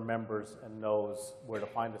remembers and knows where to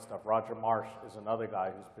find this stuff. Roger Marsh is another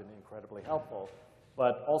guy who's been incredibly helpful.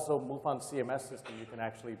 But also MUFON's CMS system, you can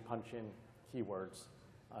actually punch in keywords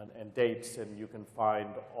and dates, and you can find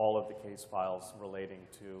all of the case files relating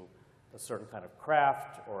to a certain kind of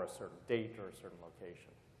craft or a certain date or a certain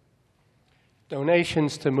location.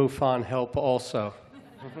 Donations to MUFON help also.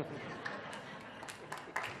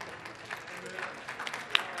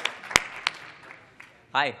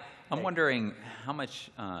 Hi, I'm wondering how much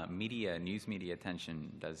news media attention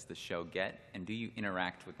does the show get, and do you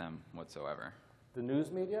interact with them whatsoever? The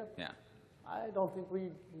news media? Yeah. I don't think we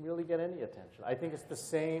really get any attention. I think it's the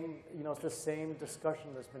same, it's the same discussion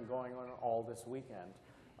that's been going on all this weekend.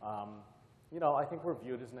 I think we're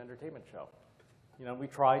viewed as an entertainment show. We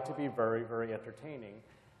try to be very, very entertaining,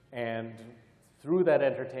 and through that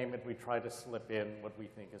entertainment, we try to slip in what we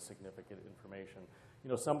think is significant information.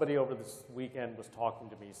 Somebody over this weekend was talking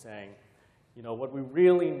to me saying, what we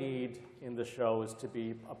really need in the show is to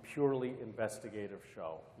be a purely investigative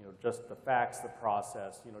show. Just the facts, the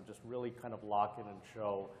process, just really kind of lock in and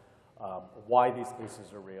show why these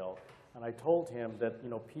cases are real. And I told him that,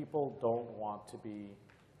 people don't want to be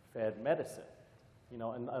fed medicine. And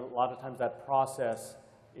a lot of times that process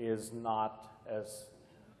is not as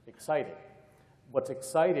exciting. What's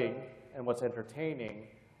exciting and what's entertaining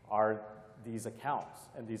are these accounts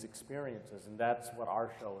and these experiences, and that's what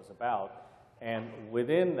our show is about. And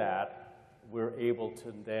within that, we're able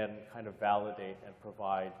to then kind of validate and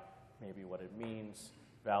provide maybe what it means,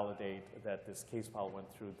 validate that this case file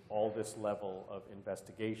went through all this level of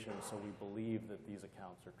investigation, so we believe that these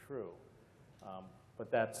accounts are true.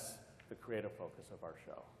 But that's the creative focus of our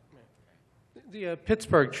show. The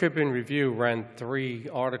Pittsburgh Tribune Review ran 3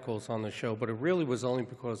 articles on the show, but it really was only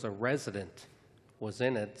because a resident was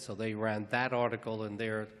in it, so they ran that article in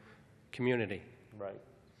their community. Right.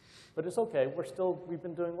 But it's okay. We've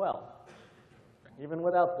been doing well, even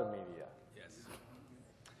without the media.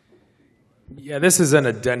 Yeah, this is an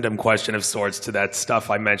addendum question of sorts to that stuff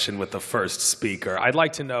I mentioned with the first speaker. I'd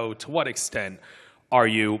like to know, to what extent are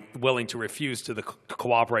you willing to refuse to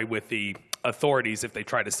cooperate with the authorities if they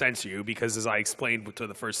try to censor you? Because as I explained to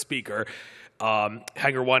the first speaker,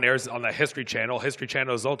 Hangar 1 airs on the History Channel. History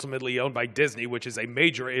Channel is ultimately owned by Disney, which is a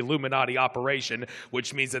major Illuminati operation,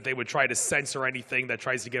 which means that they would try to censor anything that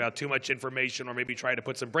tries to get out too much information or maybe try to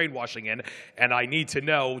put some brainwashing in. And I need to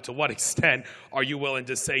know, to what extent are you willing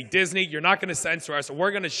to say, Disney, you're not going to censor us,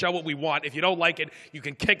 we're going to show what we want. If you don't like it, you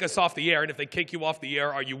can kick us off the air. And if they kick you off the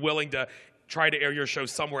air, are you willing to try to air your show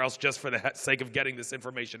somewhere else just for the sake of getting this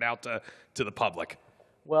information out to the public?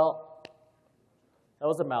 Well, that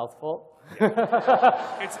was a mouthful.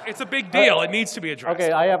 It's a big deal. It needs to be addressed.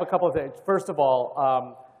 Okay, I have a couple of things. First of all,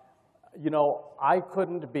 I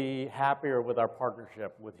couldn't be happier with our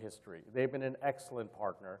partnership with History. They've been an excellent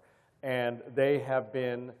partner, and they have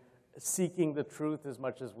been seeking the truth as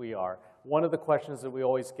much as we are. One of the questions that we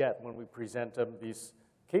always get when we present them these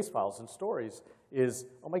case files and stories is,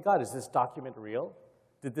 oh my God, is this document real?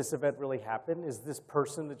 Did this event really happen? Is this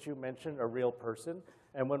person that you mentioned a real person?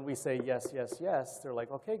 And when we say yes, yes, yes, they're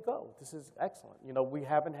like, okay, go. This is excellent. We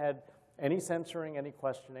haven't had any censoring, any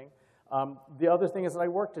questioning. The other thing is that I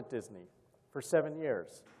worked at Disney for 7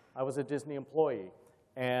 years. I was a Disney employee.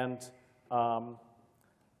 And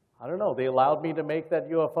I don't know, they allowed me to make that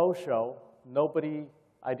UFO show.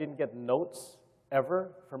 I didn't get notes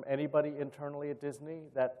ever from anybody internally at Disney.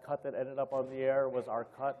 That cut that ended up on the air was our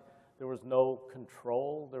cut. There was no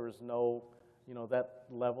control. There was no, that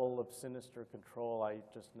level of sinister control. I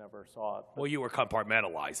just never saw it. Well, you were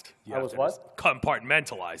compartmentalized. I was what?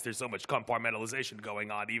 Compartmentalized. There's so much compartmentalization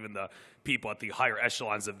going on. Even the people at the higher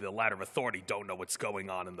echelons of the ladder of authority don't know what's going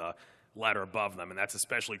on in the ladder above them, and that's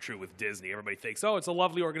especially true with Disney. Everybody thinks, oh, it's a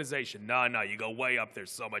lovely organization. No, you go way up.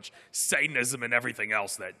 There's so much Satanism and everything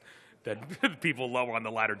else that people lower on the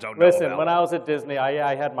ladder don't know about. Listen, when I was at Disney,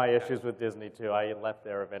 I had my issues with Disney too. I left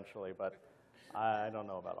there eventually, but I don't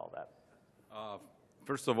know about all that.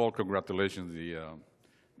 First of all, congratulations.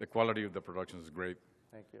 The quality of the production is great.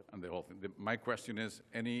 Thank you. And the whole thing. My question is,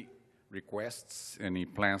 any requests, any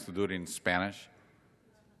plans to do it in Spanish?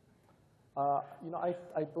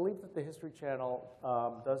 I believe that the History Channel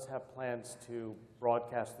does have plans to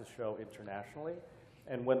broadcast the show internationally.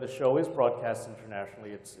 And when the show is broadcast internationally,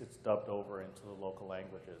 it's dubbed over into the local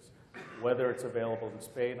languages. Whether it's available in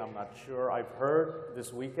Spain, I'm not sure. I've heard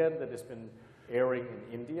this weekend that it's been airing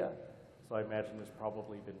in India, so I imagine it's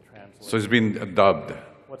probably been translated. So it's been dubbed?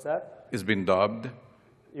 What's that? It's been dubbed?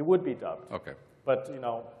 It would be dubbed. Okay. But,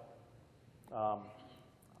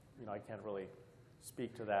 I can't really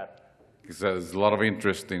speak to that. Because there's a lot of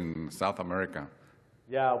interest in South America.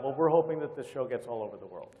 Yeah, well, we're hoping that this show gets all over the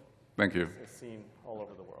world. Thank you. It's seen all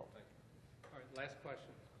over the world. All right, last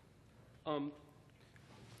question.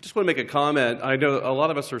 Just want to make a comment. I know a lot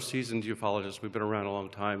of us are seasoned ufologists. We've been around a long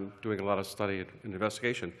time doing a lot of study and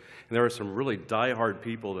investigation. And there are some really die-hard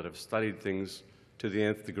people that have studied things to the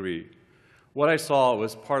nth degree. What I saw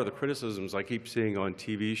was part of the criticisms I keep seeing on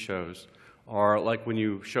TV shows are like when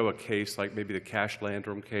you show a case like maybe the Cash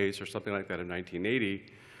Landrum case or something like that in 1980,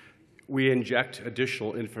 we inject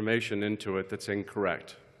additional information into it that's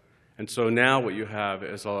incorrect. And so now what you have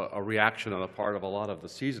is a reaction on the part of a lot of the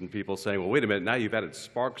seasoned people saying, well, wait a minute, now you've added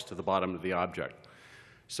sparks to the bottom of the object.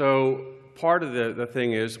 So part of the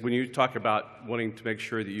thing is when you talk about wanting to make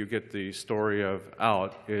sure that you get the story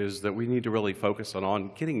out is that we need to really focus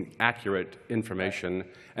on getting accurate information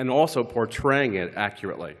and also portraying it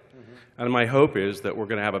accurately. Mm-hmm. And my hope is that we're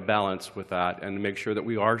going to have a balance with that and make sure that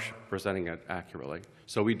we are presenting it accurately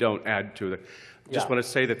so we don't add to it. Just want to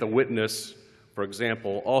say that the witness, for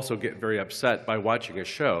example, also get very upset by watching a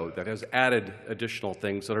show that has added additional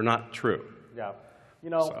things that are not true. Yeah,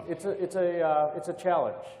 it's a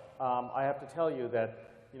challenge. I have to tell you that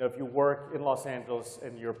if you work in Los Angeles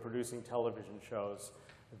and you're producing television shows,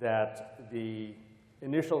 that the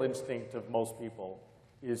initial instinct of most people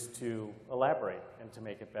is to elaborate and to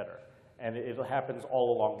make it better. And it happens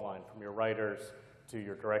all along the line, from your writers to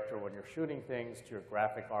your director when you're shooting things, to your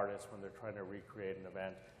graphic artists when they're trying to recreate an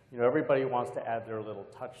event. Everybody wants to add their little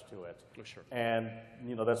touch to it. Oh, sure. And,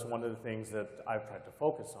 that's one of the things that I've tried to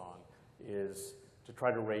focus on is to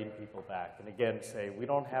try to rein people back. And again, say, we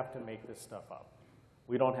don't have to make this stuff up.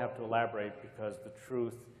 We don't have to elaborate because the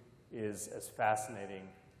truth is as fascinating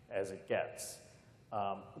as it gets.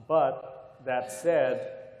 But that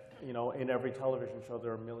said, in every television show,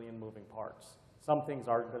 there are a million moving parts. some things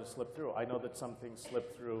aren't going to slip through. I know that some things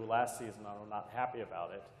slipped through last season, and I'm not happy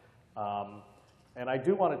about it. And I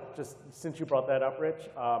do want to just, since you brought that up, Rich,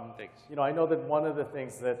 you know, I know that one of the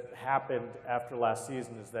things that happened after last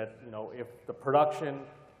season is that, you know, if the production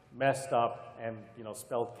messed up and, you know,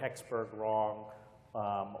 spelled Kecksburg wrong,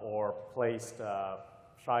 or placed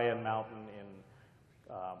Cheyenne Mountain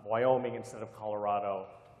in Wyoming instead of Colorado,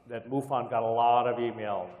 that MUFON got a lot of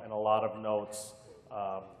email and a lot of notes,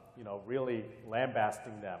 you know, really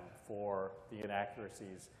lambasting them for the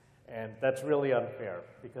inaccuracies. And that's really unfair,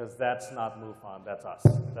 because that's not MUFON, that's us,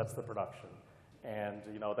 that's the production. And,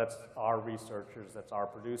 you know, that's our researchers, that's our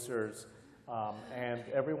producers. And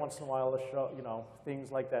every once in a while, the show, you know,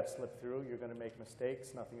 things like that slip through. You're going to make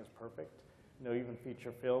mistakes. Nothing is perfect. You know, even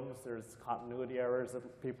feature films, there's continuity errors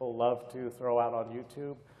that people love to throw out on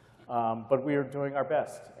YouTube. But we are doing our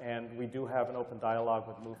best, and we do have an open dialogue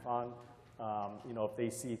with MUFON. You know, if they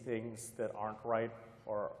see things that aren't right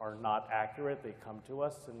or are not accurate, they come to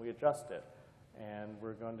us and we adjust it. And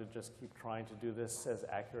we're going to just keep trying to do this as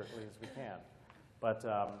accurately as we can. But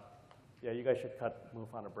yeah, you guys should cut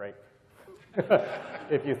MUFON a break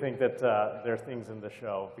if you think that there are things in the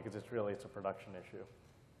show, because it's a production issue.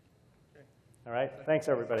 All right, thanks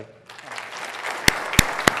everybody.